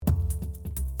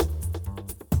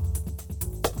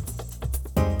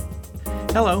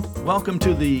Hello, welcome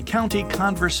to the County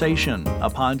Conversation, a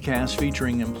podcast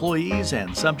featuring employees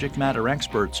and subject matter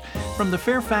experts from the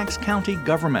Fairfax County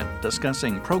government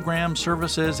discussing programs,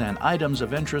 services, and items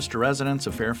of interest to residents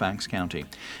of Fairfax County.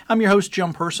 I'm your host,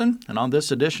 Jim Person, and on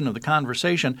this edition of the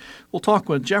Conversation, we'll talk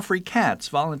with Jeffrey Katz,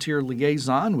 Volunteer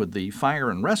Liaison with the Fire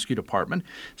and Rescue Department,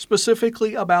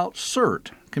 specifically about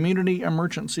CERT, Community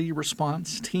Emergency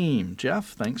Response Team. Jeff,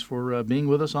 thanks for being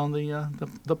with us on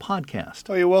the podcast.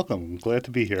 Oh, you're welcome. I'm glad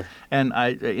to be here. And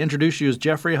I introduce you as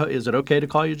Jeffrey. Is it okay to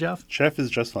call you Jeff? Jeff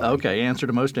is just fine. Okay, answer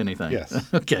to most anything.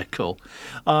 Yes. Okay, cool.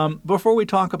 Before we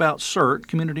talk about CERT,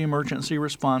 Community Emergency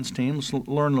Response Team, let's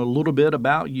learn a little bit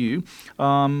about you.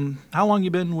 How long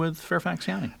you been with Fairfax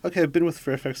County? Okay, I've been with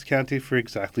Fairfax County for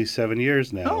exactly 7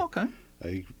 years now. Oh, okay.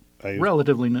 I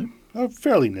Relatively new. Oh,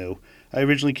 fairly new. I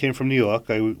originally came from New York.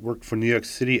 I worked for New York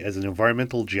City as an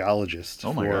environmental geologist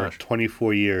for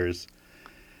 24 years.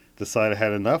 Decided I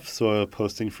had enough, so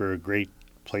posting for a great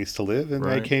place to live, and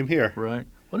I came here. Right.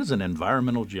 What does an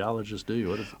environmental geologist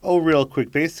do? Oh, real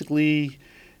quick. Basically,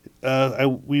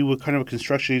 we were kind of a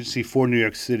construction agency for New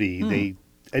York City.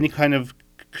 Any kind of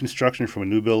construction from a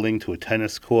new building to a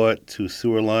tennis court to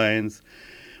sewer lines,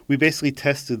 we basically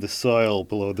tested the soil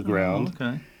below the ground.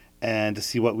 Okay. And to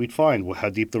see what we'd find,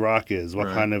 how deep the rock is, what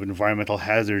kind of environmental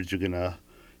hazards you're going to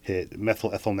hit,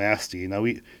 methyl ethyl nasty. Now,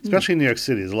 especially in New York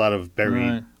City, there's a lot of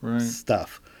buried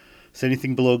stuff. So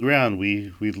anything below ground,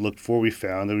 we looked for, we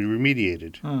found, and we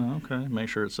remediated. Oh, okay. Make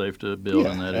sure it's safe to build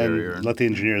in that area. And let the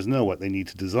engineers know what they need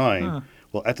to design.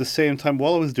 Well, at the same time,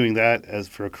 while I was doing that, as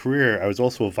for a career, I was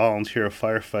also a volunteer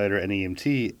firefighter and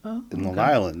EMT in Long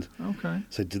Island. Okay.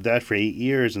 So I did that for 8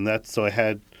 years, and so I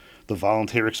had the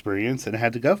volunteer experience and I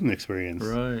had the government experience.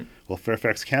 Right. Well,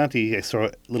 Fairfax County, I saw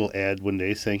a little ad one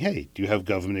day saying, hey, do you have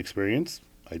government experience?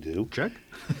 I do. Check.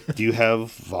 Do you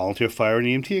have volunteer fire and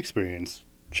EMT experience?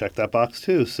 Check that box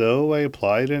too. So I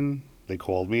applied and they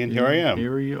called me and here I am.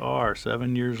 Here you are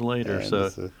 7 years later.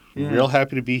 And real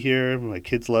happy to be here. My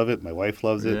kids love it. My wife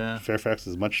loves it. Yeah. Fairfax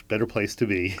is a much better place to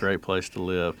be. Great place to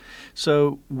live.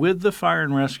 So with the Fire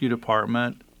and Rescue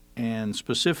Department, and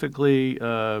specifically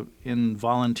in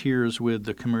volunteers with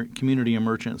the Community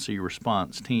Emergency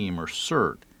Response Team, or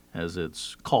CERT, as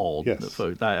it's called. Yes.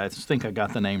 I think I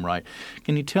got the name right.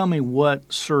 Can you tell me what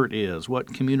CERT is,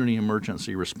 what Community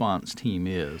Emergency Response Team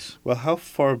is? Well, how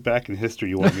far back in history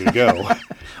do you want me to go?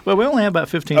 Well, we only have about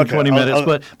 15 20 minutes,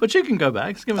 but you can go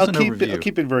back. Just give us an overview. I'll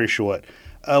keep it very short.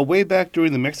 Way back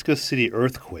during the Mexico City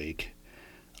earthquake,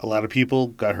 a lot of people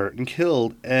got hurt and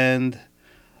killed, and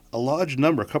a large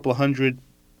number, a couple of hundred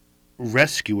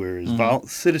rescuers,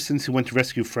 citizens who went to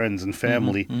rescue friends and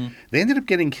family, they ended up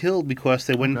getting killed because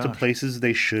they went into places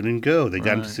they shouldn't go. They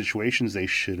got into situations they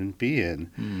shouldn't be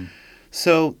in.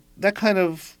 So that kind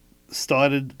of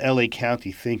started L.A.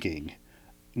 County thinking.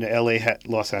 You know,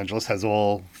 Los Angeles has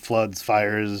all floods,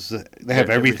 fires. They have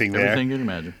everything there. Everything you can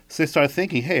imagine. So they started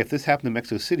thinking, hey, if this happened in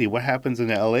Mexico City, what happens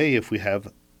in L.A. if we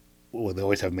have, well, they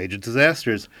always have major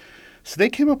disasters. So they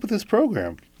came up with this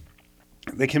program.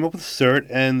 They came up with CERT,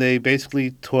 and they basically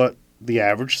taught the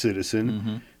average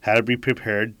citizen how to be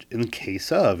prepared in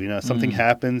case of, something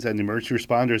happens and the emergency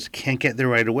responders can't get there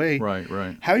right away.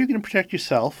 Right. How are you going to protect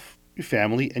yourself, your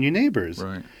family, and your neighbors?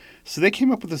 Right. So they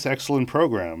came up with this excellent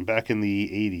program back in the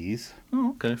 80s.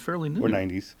 Oh, okay. Fairly new. Or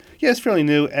 90s. Yeah, it's fairly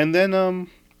new. And then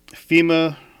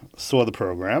FEMA saw the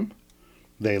program.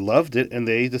 They loved it, and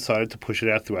they decided to push it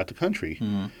out throughout the country.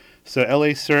 So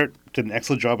LA CERT did an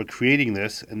excellent job of creating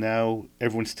this, and now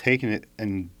everyone's taken it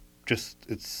and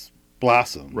it's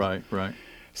blossomed. Right.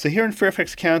 So here in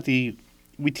Fairfax County,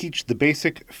 we teach the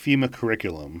basic FEMA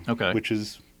curriculum, which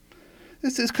is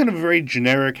kind of a very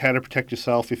generic how to protect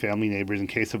yourself, your family, neighbors in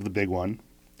case of the big one.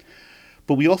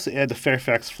 But we also add the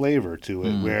Fairfax flavor to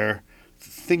it, where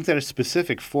things that are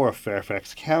specific for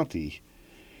Fairfax County.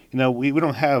 We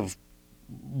don't have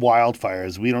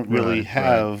wildfires. We don't really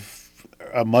have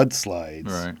mudslides.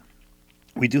 Right.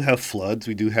 We do have floods.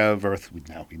 We do have we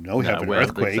know we have an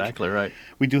earthquake. Exactly right.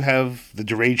 We do have the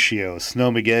derecho,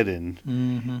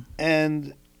 snowmageddon,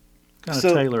 and kind of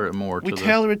tailor it more. We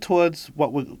tailor it towards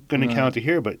what we're going to encounter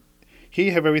here. But here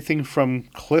you have everything from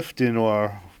Clifton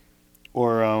or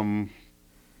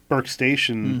Burke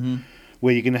Station,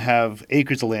 where you're going to have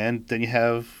acres of land. Then you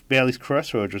have Bailey's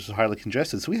Crossroads, which is highly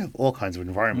congested. So we have all kinds of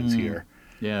environments here.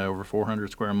 Yeah, over 400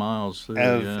 square miles.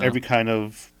 Every kind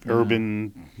of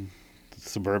urban,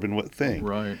 suburban thing.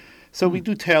 Right. So we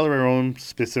do tailor our own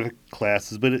specific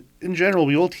classes, but in general,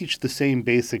 we all teach the same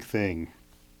basic thing.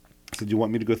 So do you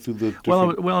want me to go through the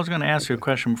different... Well, I was going to ask you a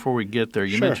question before we get there.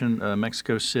 You mentioned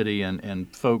Mexico City,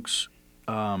 and folks,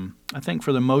 I think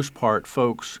for the most part,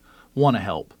 folks want to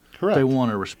help. Correct. They want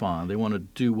to respond. They want to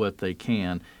do what they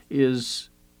can. Is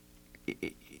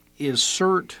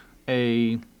CERT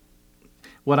a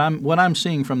what I'm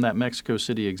seeing from that Mexico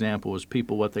City example is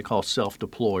people what they call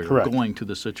self-deploy or Correct. going to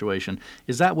the situation.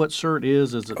 Is that what CERT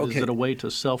is? Is it a way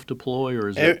to self-deploy or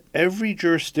is it? Every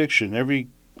jurisdiction, every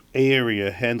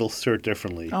area handles CERT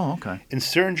differently. Oh, okay. In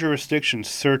certain jurisdictions,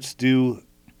 CERTs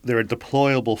they're a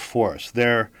deployable force.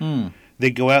 They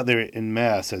go out there in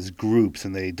mass as groups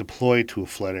and they deploy to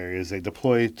flood areas. They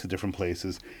deploy to different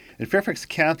places. In Fairfax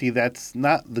County, that's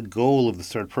not the goal of the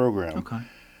CERT program. Okay.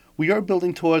 We are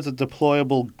building towards a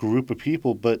deployable group of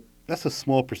people, but that's a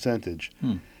small percentage.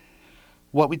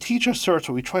 What we teach our CERTs,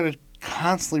 what we try to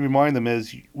constantly remind them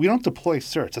is we don't deploy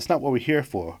CERTs. That's not what we're here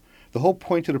for. The whole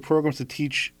point of the program is to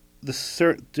teach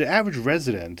the average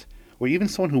resident or even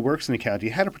someone who works in the county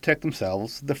how to protect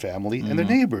themselves, their family, and their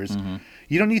neighbors.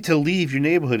 You don't need to leave your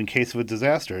neighborhood in case of a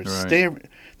disaster. Right.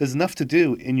 There's enough to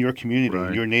do in your community, Right.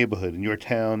 in your neighborhood, in your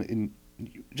town.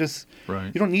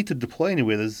 Right. You don't need to deploy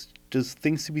anywhere. There's just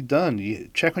things to be done. You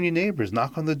check on your neighbors,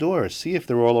 knock on the door, see if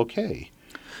they're all okay.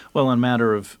 Well, in a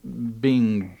matter of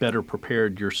being better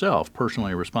prepared yourself,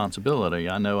 personally responsibility,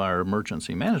 I know our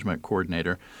emergency management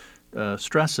coordinator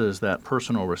stresses that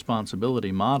personal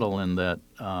responsibility model and that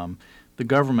the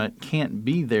government can't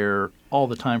be there all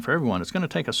the time for everyone. It's going to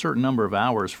take a certain number of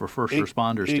hours for first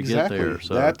responders to get there.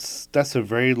 So That's a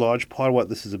very large part of what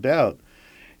this is about.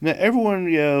 Now, everyone,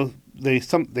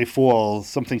 they fall,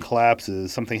 something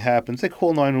collapses, something happens, they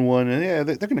call 911, and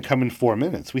they're going to come in 4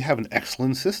 minutes. We have an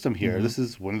excellent system here. This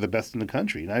is one of the best in the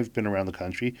country, and I've been around the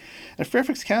country. In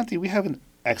Fairfax County, we have an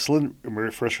excellent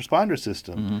first responder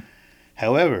system.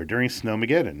 However, during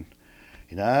Snowmageddon,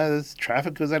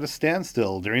 traffic goes at a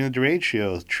standstill. During the derecho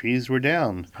shows, trees were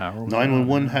down.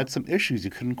 911 had some issues. You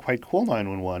couldn't quite call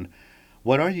 911.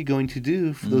 What are you going to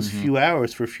do for those few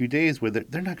hours, for a few days where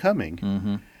they're not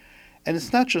coming? And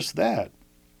it's not just that.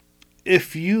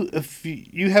 If you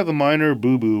have a minor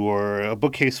boo-boo or a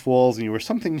bookcase falls and or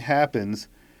something happens,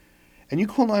 and you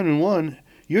call 911,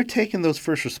 you're taking those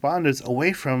first responders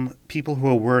away from people who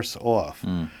are worse off.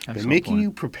 By making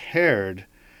you prepared,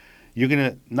 you're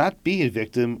going to not be a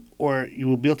victim, or you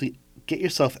will be able to get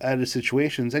yourself out of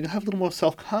situations, and you'll have a little more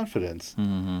self-confidence.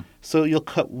 So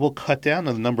we'll cut down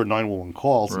on the number of 911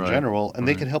 calls in general, and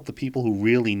they can help the people who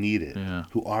really need it,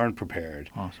 who aren't prepared.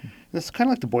 Awesome. And it's kind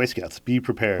of like the Boy Scouts, be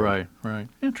prepared. Right.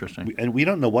 Interesting. And we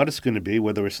don't know what it's going to be,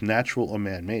 whether it's natural or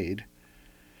man-made.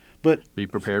 But be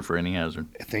prepared for any hazard.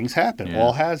 Things happen,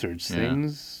 all hazards,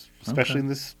 things, especially in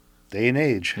this day and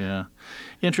age. Yeah.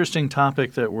 Interesting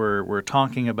topic that we're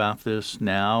talking about this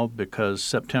now because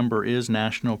September is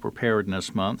National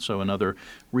Preparedness Month, so another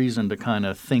reason to kind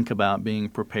of think about being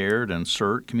prepared, and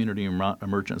CERT, Community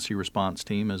Emergency Response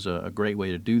Team, is a great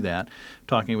way to do that.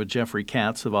 Talking with Jeffrey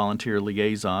Katz, the volunteer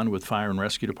liaison with Fire and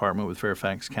Rescue Department with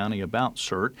Fairfax County about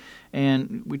CERT.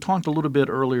 And we talked a little bit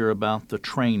earlier about the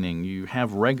training. You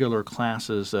have regular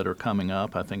classes that are coming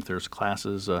up. I think there's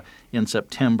classes in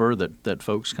September that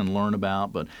folks can learn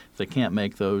about, but if they can't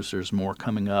make those, there's more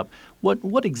coming up.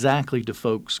 What exactly do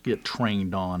folks get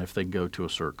trained on if they go to a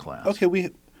CERT class? Okay, we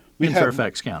in have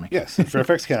Fairfax County. Yes, in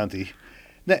Fairfax County.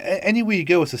 Now, anywhere you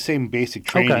go, it's the same basic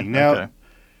training. Okay, now,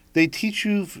 they teach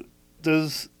you,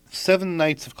 there's 7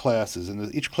 nights of classes,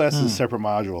 and each class is a separate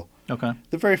module. Okay.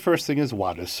 The very first thing is,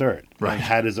 what is CERT? Right. And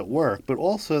how does it work? But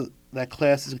also, that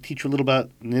class is to teach you a little about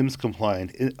NIMS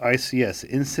compliant, ICS,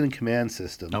 Incident Command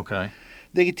System. Okay.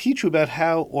 They can teach you about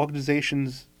how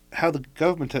organizations, how the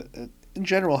government, in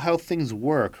general, how things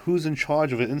work, who's in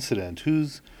charge of an incident, who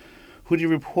do you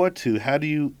report to, how do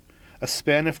you, a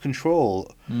span of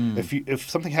control. If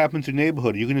something happens in your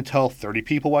neighborhood, are you going to tell 30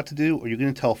 people what to do, or are you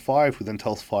going to tell 5 who then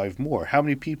tells 5 more? How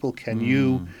many people can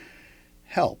you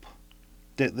help?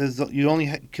 You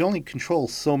can only control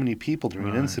so many people during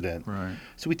an incident. Right.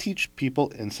 So we teach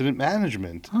people incident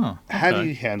management. Huh, okay. How do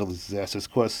you handle disasters?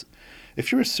 Because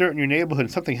if you're a CERT in your neighborhood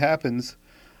and something happens,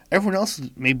 everyone else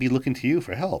may be looking to you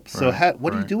for help. So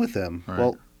what do you do with them? Right.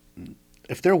 Well,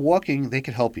 if they're walking, they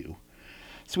could help you.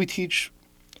 So we teach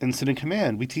incident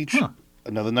command. We teach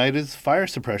another night is fire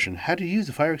suppression. How do you use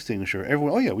a fire extinguisher?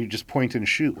 Everyone, we just point and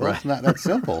shoot. Well, it's not that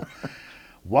simple.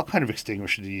 What kind of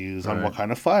extinguisher do you use on what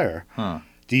kind of fire?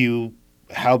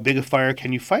 How big a fire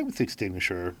can you fight with the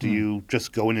extinguisher? Do you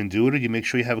just go in and do it, or do you make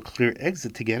sure you have a clear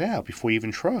exit to get out before you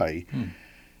even try?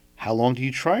 How long do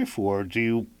you try for? Do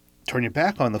you turn your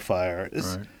back on the fire?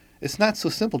 It's not so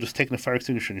simple just taking a fire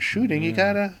extinguisher and shooting.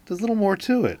 There's a little more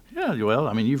to it. Yeah, well,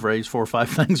 I mean, you've raised 4 or 5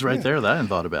 things there that I hadn't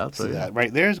thought about. So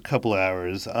right there's a couple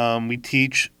hours. We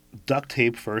teach duct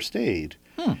tape first aid.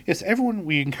 Yes,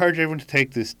 we encourage everyone to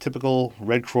take this typical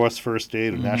Red Cross first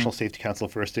aid or National Safety Council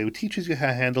first aid, which teaches you how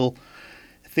to handle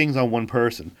things on one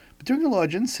person. But during a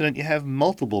large incident, you have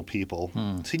multiple people.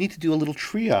 So you need to do a little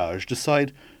triage,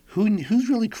 decide who's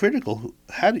really critical,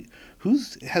 who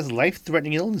has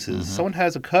life-threatening illnesses. Someone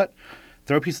has a cut,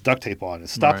 throw a piece of duct tape on it,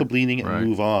 stop the bleeding, and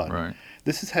move on. Right.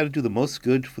 This is how to do the most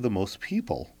good for the most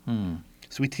people.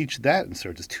 So we teach that in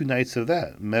CERT. There's 2 nights of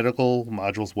that, medical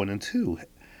modules 1 and 2.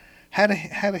 How to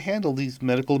handle these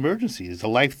medical emergencies, the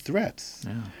life threats.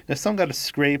 Yeah. If someone got a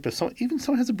scrape, even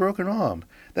someone has a broken arm,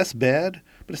 that's bad,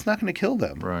 but it's not going to kill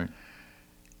them. Right.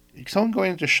 Someone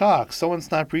going into shock,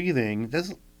 someone's not breathing,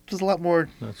 there's a lot more.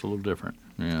 That's a little different.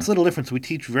 Yeah. It's a little different. So we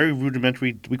teach very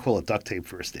rudimentary, we call it duct tape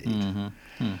first aid.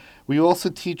 We also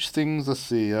teach things,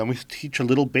 we teach a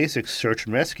little basic search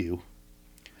and rescue.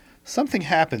 Something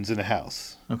happens in a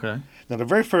house. Okay. Now, the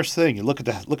very first thing, you look at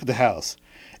the house.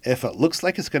 If it looks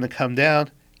like it's going to come down,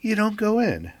 you don't go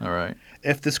in. All right.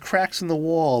 If there's cracks in the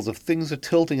walls, if things are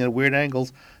tilting at weird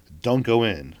angles, don't go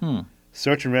in.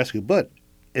 Search and rescue. But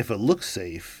if it looks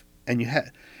safe and you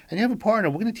have a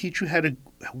partner, we're going to teach you how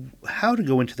to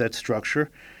go into that structure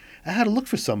and how to look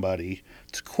for somebody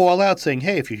to call out saying,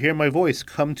 hey, if you hear my voice,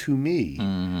 come to me.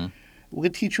 We're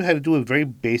going to teach you how to do a very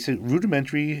basic,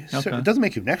 rudimentary. Okay. It doesn't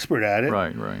make you an expert at it.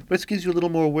 Right. But it gives you a little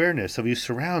more awareness of your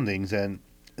surroundings. And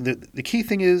the key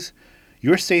thing is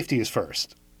your safety is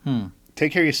first.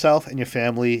 Take care of yourself and your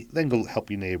family, then go help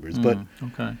your neighbors. But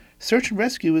search and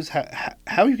rescue is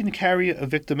how you can carry a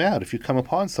victim out if you come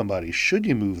upon somebody. Should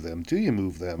you move them? Do you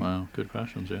move them? Wow, good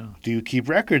questions, yeah. Do you keep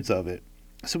records of it?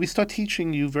 So we start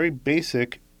teaching you very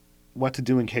basic what to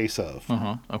do in case of.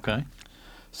 Okay.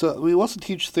 So we also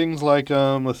teach things like,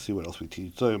 let's see what else we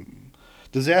teach.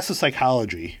 Disaster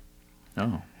psychology.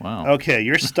 Oh, wow. Okay,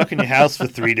 you're stuck in your house for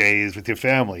 3 days with your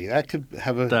family. That could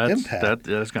have an impact.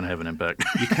 That's going to have an impact.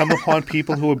 You come upon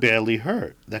people who are badly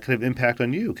hurt. That could have impact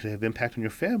on you. It could have impact on your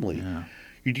family. Yeah.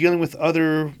 You're dealing with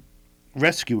other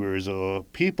rescuers or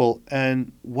people,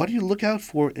 and what do you look out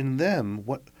for in them?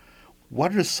 What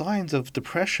are the signs of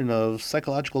depression, of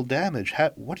psychological damage?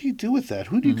 What do you do with that?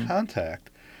 Who do you contact?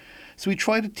 So we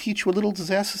try to teach you a little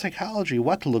disaster psychology,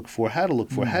 what to look for, how to look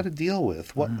for, how to deal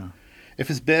with. If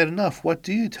it's bad enough, what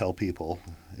do you tell people?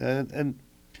 And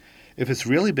if it's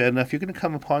really bad enough, you're going to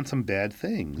come upon some bad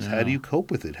things. Yeah. How do you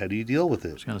cope with it? How do you deal with I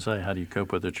it? was going to say, how do you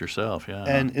cope with it yourself? Yeah.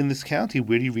 And in this county,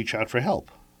 where do you reach out for help?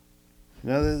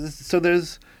 So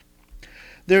there's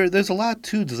a lot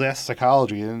to disaster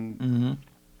psychology, and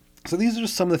so these are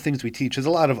just some of the things we teach. There's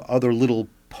a lot of other little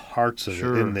parts of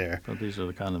it in there. But these are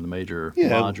the kind of the major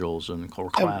modules and core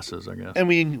classes, I guess. And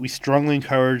we strongly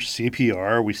encourage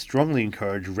CPR. We strongly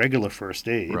encourage regular first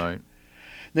aid. Right.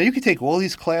 Now, you can take all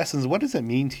these classes. What does that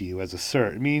mean to you as a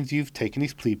CERT? It means you've taken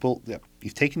these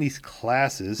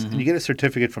classes, and you get a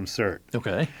certificate from CERT.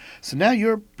 Okay. So now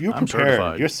you're prepared.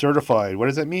 Certified. You're certified. What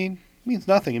does that mean? It means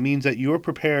nothing. It means that you're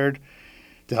prepared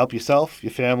to help yourself,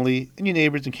 your family, and your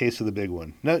neighbors in case of the big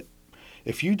one. Now,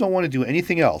 if you don't want to do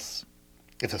anything else,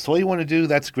 if that's all you want to do,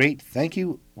 that's great. Thank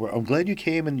you. I'm glad you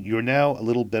came, and you're now a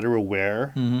little better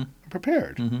aware and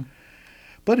prepared.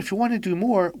 But if you want to do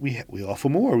more, we offer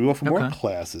more. We offer more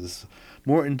classes,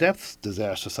 more in-depth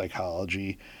disaster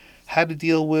psychology, how to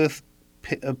deal with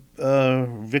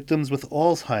victims with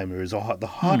Alzheimer's or the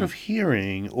hard of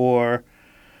hearing or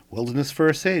wilderness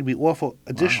first aid. We offer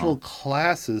additional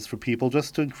classes for people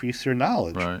just to increase their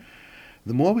knowledge. Right.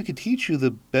 The more we can teach you,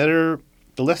 the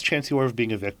less chance you are of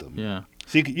being a victim. Yeah.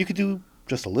 So you could do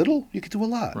just a little, you could do a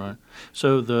lot. Right.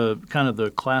 So the kind of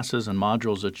the classes and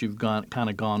modules that you've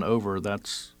gone over,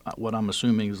 that's what I'm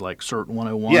assuming is like CERT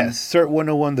 101? Yes, CERT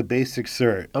 101, the basic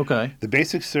CERT. Okay. The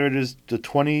basic CERT is the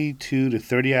 22 to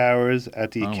 30 hours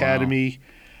at the academy. Wow.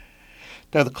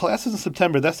 Now, the classes in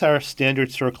September, that's our standard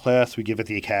CERT class we give at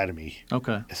the academy.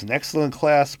 Okay. It's an excellent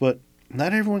class, but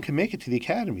not everyone can make it to the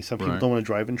academy. Some people don't want to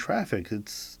drive in traffic.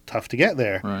 It's tough to get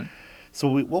there. Right. So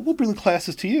we'll bring the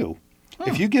classes to you.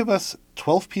 If you give us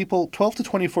 12 to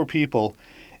 24 people,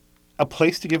 a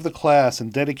place to give the class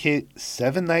and dedicate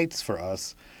 7 nights for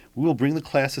us, we will bring the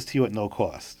classes to you at no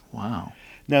cost. Wow.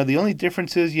 Now, the only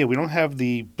difference is, we don't have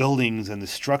the buildings and the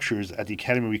structures at the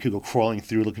academy we could go crawling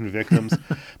through looking for victims,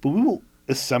 but we will,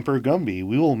 as Semper Gumby,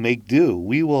 we will make do.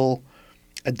 We will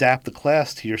adapt the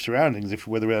class to your surroundings,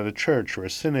 whether at a church or a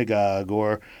synagogue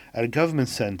or at a government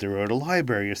center or at a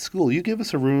library or school. You give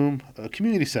us a room, a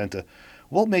community center,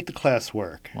 we'll make the class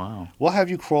work. Wow. We'll have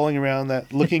you crawling around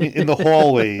that, looking in the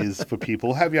hallways for people.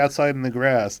 We'll have you outside in the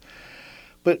grass.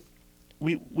 But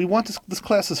we want this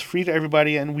class is free to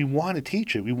everybody, and we want to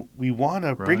teach it. We want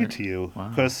to bring it to you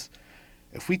because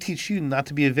If we teach you not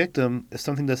to be a victim, if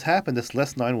something does happen, this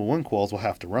less 911 calls will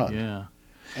have to run. Yeah.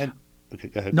 And okay,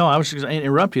 go ahead. No, I was just going to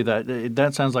interrupt you.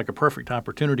 That sounds like a perfect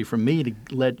opportunity for me to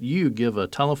let you give a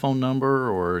telephone number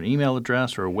or an email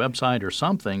address or a website or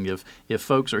something if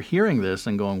folks are hearing this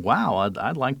and going, wow,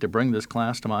 I'd like to bring this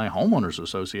class to my homeowners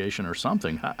association or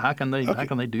something. How can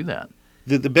they do that?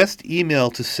 The best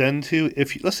email to send to,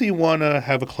 let's say you want to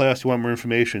have a class, you want more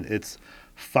information, it's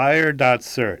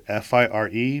fire.cert,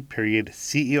 F-I-R-E, period,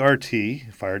 C-E-R-T,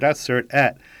 fire.cert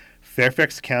at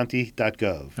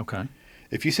fairfaxcounty.gov. Okay.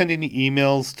 If you send any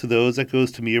emails to those, that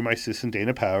goes to me or my assistant,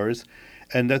 Dana Powers,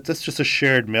 and that's just a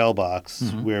shared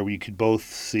mailbox where we could both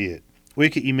see it. Or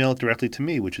you could email it directly to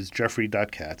me, which is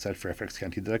jeffrey.katz at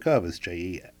fairfaxcounty.gov. It's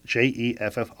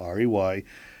jeffrey.katz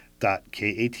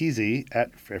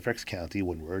at fairfaxcounty,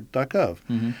 one word, .gov.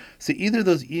 Mm-hmm. So either of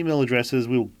those email addresses,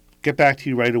 we'll get back to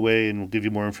you right away and we'll give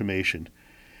you more information.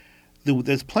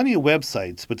 There's plenty of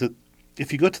websites, but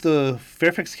if you go to the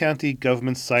Fairfax County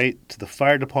government site, to the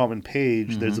fire department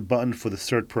page, there's a button for the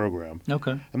CERT program.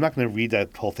 Okay. I'm not going to read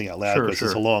that whole thing out loud because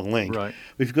it's a long link. Right.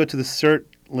 But if you go to the CERT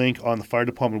link on the fire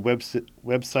department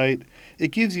website, it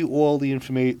gives you all the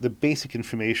basic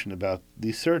information about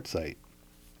the CERT site.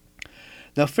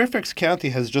 Now, Fairfax County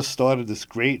has just started this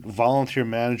great volunteer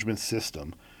management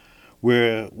system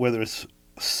where whether it's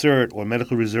CERT or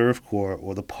Medical Reserve Corps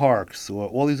or the parks or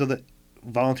all these other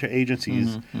volunteer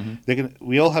agencies,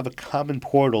 we all have a common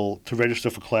portal to register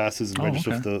for classes and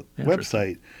register for the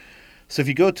website. So if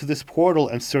you go to this portal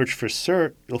and search for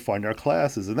CERT, you'll find our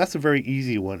classes. And that's a very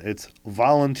easy one. It's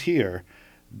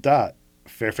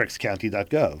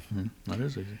volunteer.fairfaxcounty.gov. That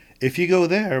is easy. If you go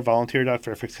there,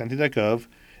 volunteer.fairfaxcounty.gov,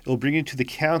 it'll bring you to the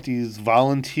county's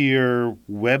volunteer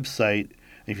website.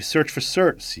 And if you search for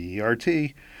CERT,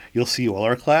 C-E-R-T, you'll see all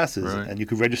our classes, and you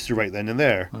can register right then and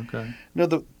there. Okay. Now,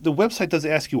 the website does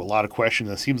ask you a lot of questions.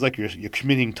 It seems like you're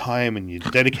committing time and you're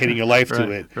dedicating your life to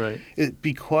it. Right.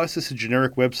 Because it's a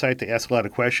generic website, they ask a lot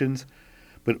of questions.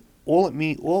 But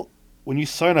when you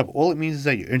sign up, all it means is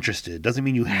that you're interested. It doesn't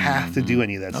mean you have to do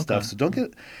any of that stuff. So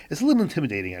it's a little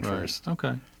intimidating at first.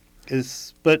 Okay.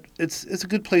 But it's a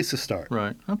good place to start.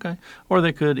 Right. Okay. Or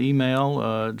they could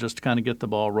email just to kind of get the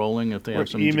ball rolling if they have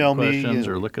some email questions,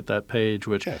 me, or look at that page,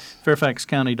 which yes.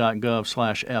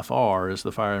 fairfaxcounty.gov/FR is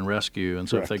the fire and rescue. And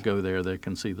so Correct. if they go there, they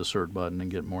can see the CERT button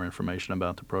and get more information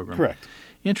about the program. Correct.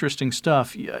 Interesting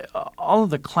stuff. All of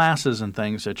the classes and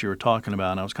things that you were talking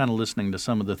about, and I was kind of listening to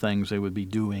some of the things they would be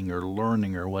doing or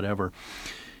learning or whatever.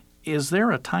 Is there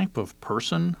a type of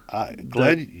person?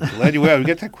 Glad you are. We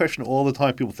get that question all the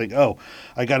time. People think, oh,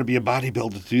 I got to be a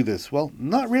bodybuilder to do this. Well,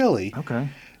 not really. Okay.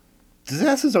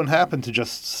 Disasters don't happen to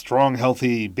just strong,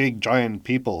 healthy, big, giant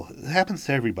people. It happens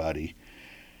to everybody.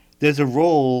 There's a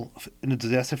role in a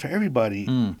disaster for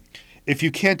everybody. If you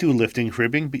can't do lifting,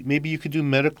 cribbing, maybe you could do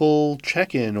medical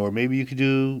check-in, or maybe you could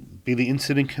be the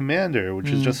incident commander, which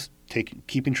is just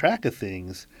keeping track of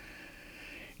things.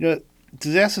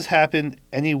 Disasters happen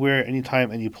anywhere,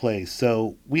 anytime, any place.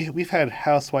 So we've had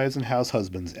housewives and house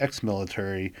husbands,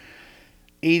 ex-military,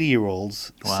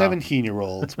 80-year-olds,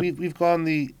 17-year-olds. We've gone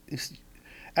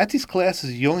at these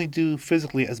classes, you only do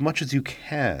physically as much as you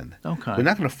can. Okay. We're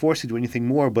not going to force you to do anything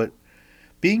more, but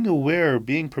being aware,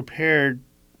 being prepared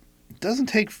doesn't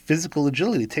take physical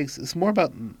agility. It's more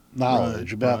about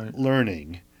knowledge, about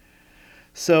learning.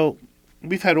 So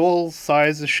we've had all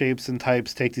sizes, shapes, and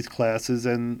types take these classes,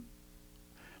 and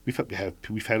we've had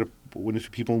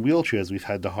people in wheelchairs. We've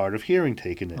had the hard of hearing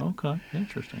taken in. Okay,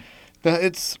 interesting. Now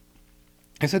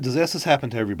I said disasters happen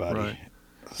to everybody. Right.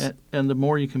 And the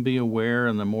more you can be aware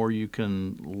and the more you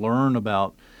can learn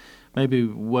about maybe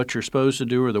what you're supposed to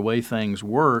do or the way things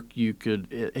work, you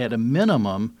could, at a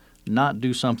minimum, not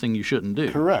do something you shouldn't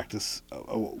do. Correct. It's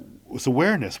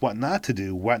awareness, what not to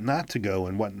do, what not to go,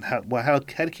 and how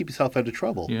to keep yourself out of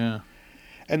trouble. Yeah.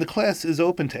 And the class is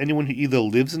open to anyone who either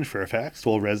lives in Fairfax, to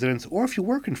all residents, or if you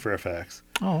work in Fairfax.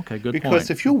 Oh, okay, good point. Because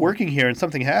if you're working here and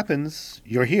something happens,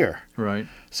 you're here. Right.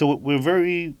 So we're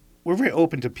very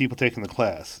open to people taking the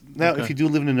class. Now, if you do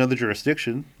live in another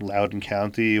jurisdiction, Loudoun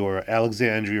County or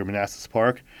Alexandria or Manassas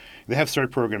Park, they have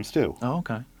CERT programs too. Oh,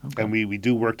 okay. And we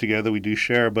do work together, we do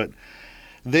share, but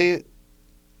they're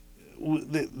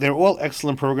all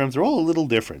excellent programs. They're all a little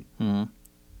different. Mm-hmm.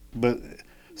 But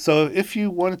so if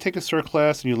you want to take a CERT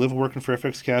class and you live and work in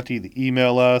Fairfax County, either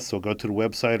email us or go to the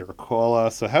website or call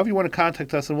us. So however you want to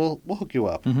contact us, and we'll hook you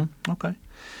up. Mm-hmm. Okay.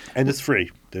 And it's free.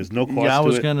 There's no cost to it. Yeah, I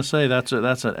was going to say that's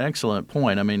an excellent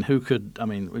point. I mean,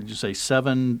 would you say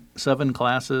seven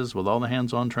classes with all the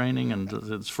hands-on training, and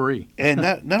it's free? And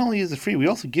not only is it free, we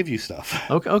also give you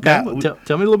stuff. Okay. Now,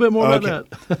 tell me a little bit more about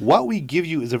that. What we give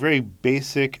you is a very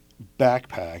basic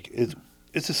backpack is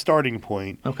it's a starting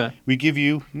point. Okay. We give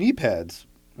you knee pads.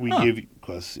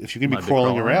 Because if you're going to Might be be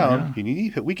crawling crawling, around, yeah. you need knee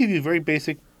pads. We give you very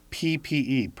basic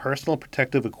PPE, personal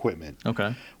protective equipment.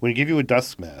 Okay. We give you a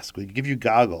dust mask. We give you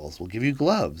goggles. We'll give you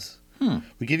gloves.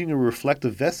 We're giving you a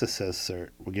reflective vest that says CERT.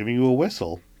 We're giving you a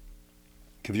whistle.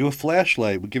 Give you a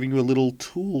flashlight. We're giving you a little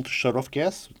tool to shut off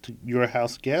gas to your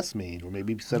house gas main, or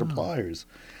maybe a set of pliers.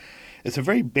 It's a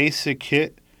very basic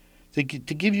kit to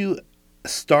give you a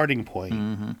starting point.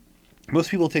 Mm-hmm.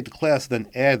 Most people take the class and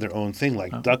then add their own thing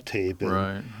like duct tape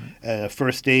and a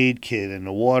first aid kit and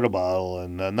a water bottle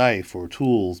and a knife or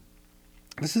tools.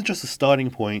 This is just a starting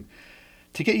point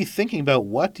to get you thinking about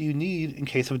what do you need in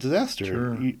case of a disaster.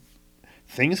 Sure.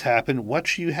 Things happen. What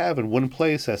should you have in one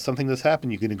place as something that's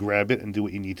happened? You're going to grab it and do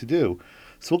what you need to do.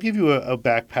 So we'll give you a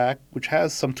backpack which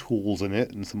has some tools in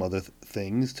it and some other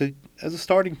things as a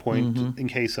starting point in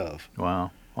case of.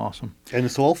 Wow. Awesome. And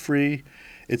it's all free.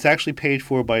 It's actually paid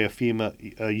for by a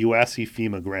UASC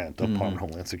FEMA grant, Department of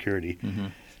Homeland Security.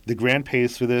 The grant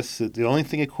pays for this. The only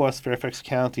thing it costs Fairfax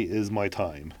County is my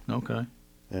time. Okay.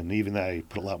 And even I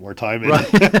put a lot more time in.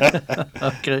 Right.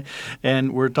 Okay.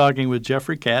 And we're talking with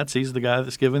Jeffrey Katz. He's the guy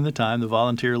that's given the time, the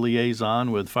volunteer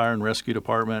liaison with Fire and Rescue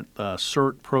Department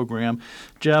CERT program.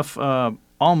 Jeff,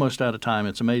 almost out of time.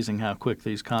 It's amazing how quick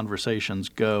these conversations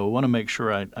go. I want to make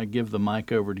sure I give the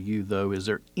mic over to you, though. Is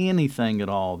there anything at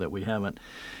all that we haven't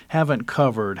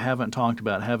covered, haven't talked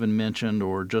about, haven't mentioned,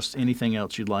 or just anything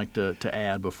else you'd like to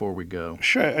add before we go?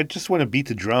 Sure. I just want to beat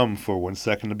the drum for 1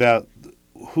 second about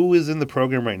who is in the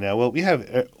program right now. Well, we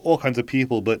have all kinds of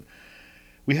people, but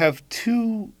we have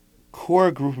two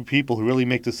core group of people who really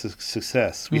make this a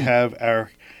success. We have our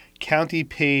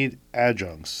county-paid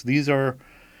adjuncts. These are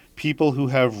people who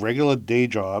have regular day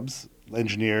jobs,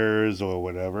 engineers or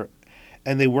whatever,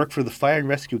 and they work for the Fire and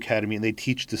Rescue Academy and they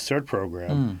teach the CERT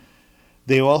program.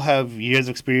 They all have years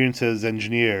of experience as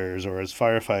engineers or as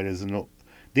firefighters, and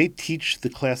they teach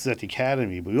the classes at the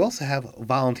academy. But we also have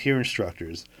volunteer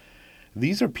instructors.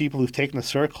 These are people who've taken a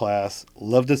CERT class,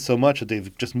 loved it so much that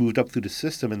they've just moved up through the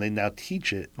system and they now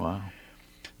teach it. Wow.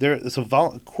 There's a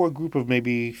core group of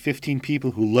maybe 15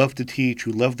 people who love to teach,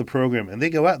 who love the program, and they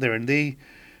go out there and they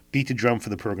beat the drum for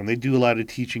the program. They do a lot of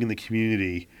teaching in the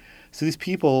community. So these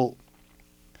people,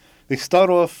 they start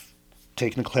off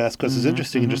taking a class because it's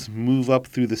interesting and just move up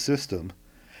through the system.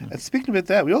 And speaking about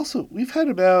that, we've had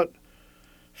about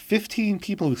 15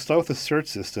 people who start with the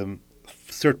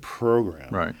CERT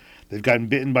program. Right. They've gotten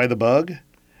bitten by the bug,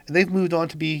 and they've moved on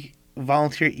to be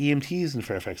volunteer EMTs in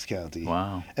Fairfax County.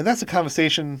 Wow. And that's a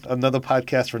conversation, another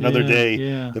podcast for another day,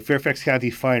 the Fairfax County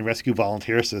Fire and Rescue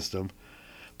Volunteer System.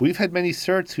 But we've had many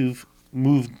CERTs who've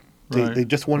moved. They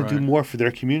just want to do more for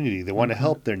their community. They want to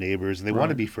help their neighbors, and they want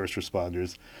to be first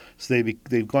responders. So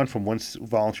they've gone from one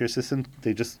volunteer system,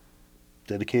 they just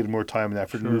dedicated more time and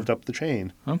effort and moved up the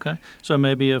chain. Okay. So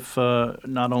maybe if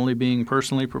not only being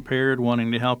personally prepared,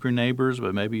 wanting to help your neighbors,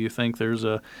 but maybe you think there's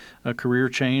a career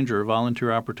change or a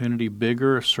volunteer opportunity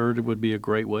bigger, CERT would be a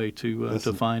great way to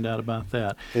find out about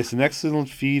that. It's an excellent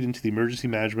feed into the emergency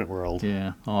management world.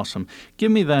 Yeah, awesome.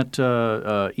 Give me that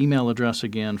email address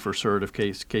again for CERT in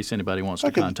case anybody wants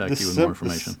to contact you with more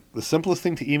information. The simplest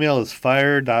thing to email is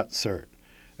fire.cert.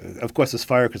 Of course, it's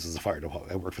fire because it's the fire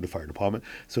department. I work for the fire department.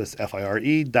 So it's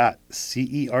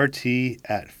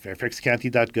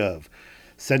fire.cert@fairfaxcounty.gov.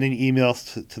 Sending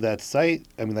emails to that site,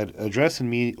 that address,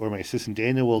 and me or my assistant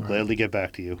Dana will gladly get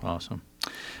back to you. Awesome.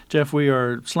 Jeff, we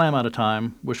are slam out of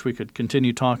time. Wish we could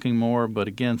continue talking more, but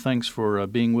again, thanks for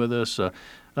being with us.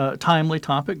 Timely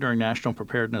topic during National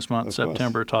Preparedness Month,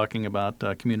 September, talking about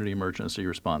community emergency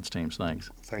response teams. Thanks.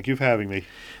 Thank you for having me.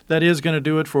 That is going to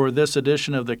do it for this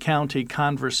edition of the County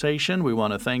Conversation. We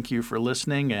want to thank you for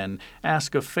listening and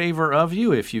ask a favor of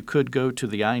you. If you could go to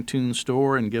the iTunes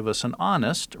store and give us an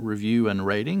honest review and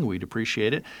rating, we'd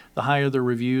appreciate it. The higher the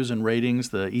reviews and ratings,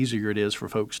 the easier it is for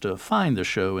folks to find the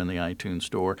show in the iTunes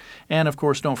store. And, of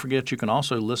course, don't forget you can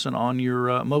also listen on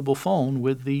your mobile phone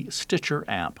with the Stitcher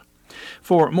app.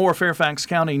 For more Fairfax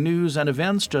County news and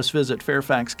events, just visit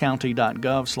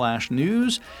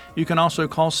fairfaxcounty.gov/news. You can also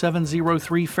call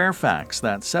 703-FAIRFAX.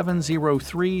 That's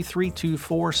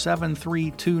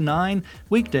 703-324-7329,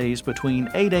 weekdays between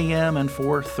 8 a.m. and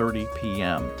 4:30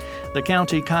 p.m. The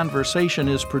County Conversation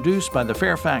is produced by the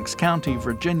Fairfax County,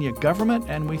 Virginia government,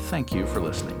 and we thank you for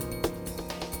listening.